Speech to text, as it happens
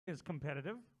is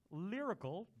competitive,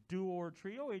 lyrical, duo or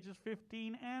trio, ages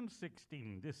 15 and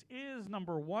 16. This is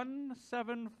number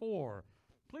 174.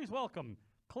 Please welcome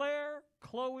Claire,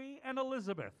 Chloe, and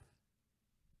Elizabeth.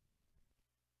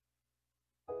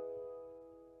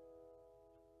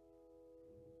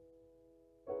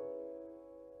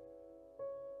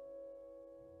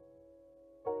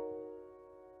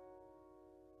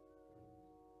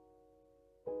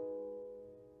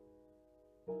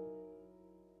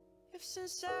 If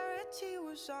sincerity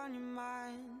was on your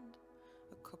mind,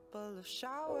 a couple of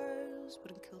showers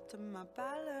wouldn't kilt my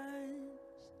balance.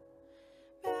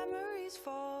 Memories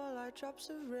fall like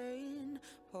drops of rain,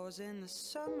 pours in the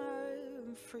summer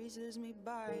and freezes me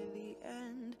by the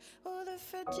end. Oh, the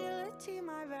fragility,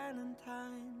 my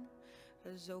Valentine,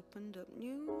 has opened up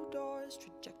new doors,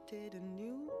 trajected a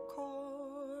new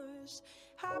course.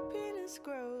 Happiness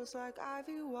grows like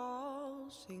ivy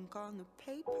walls, ink on the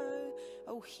paper.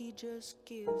 Oh, he just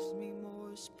gives me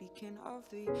more. Speaking of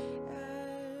the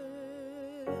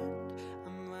end,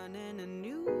 I'm running a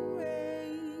new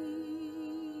race.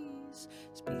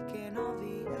 Speaking of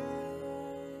the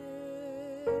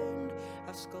end,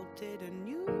 I've sculpted a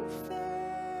new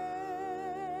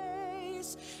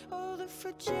face. Oh, the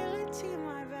fragility,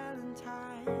 my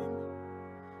Valentine.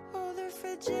 Oh, the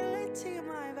fragility,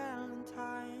 my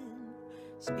Valentine.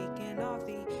 Speaking of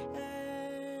the end,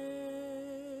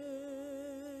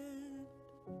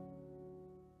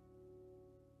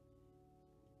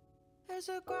 there's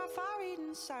a graph I read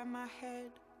inside my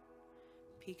head,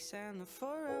 peaks and the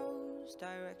furrows,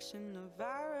 direction of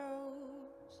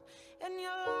arrows, and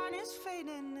your line is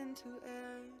fading into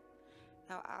air.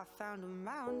 Now I found a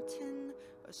mountain,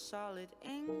 a solid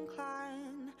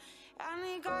incline, and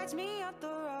he guides me up the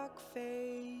rock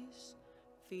face,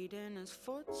 feet in his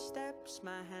footsteps,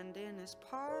 my hand in his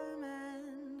palm,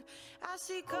 and I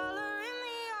see color in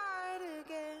the art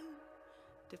again.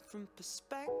 Different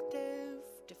perspective,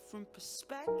 different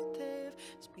perspective.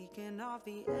 Speaking of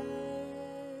the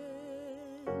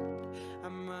end,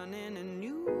 I'm running a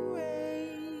new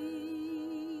race.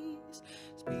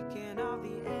 Speaking of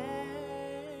the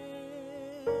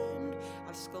end,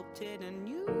 I've sculpted a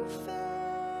new face.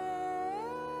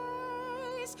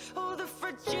 Oh, the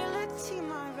fragility,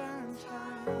 my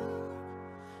Valentine.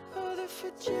 Oh, the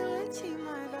fragility,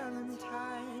 my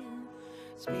Valentine.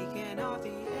 Speaking of the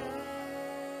end,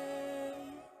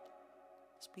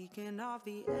 speaking of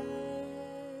the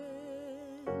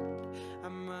end,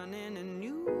 I'm running a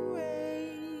new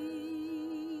race.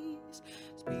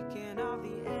 Speaking of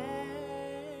the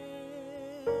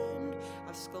end,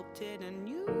 I've sculpted a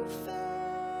new face.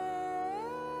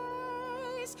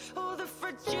 Oh, the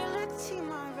fragility,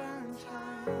 my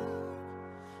Valentine.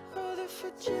 Oh, the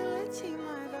fragility,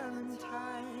 my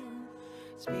Valentine.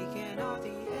 Speaking of the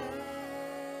end.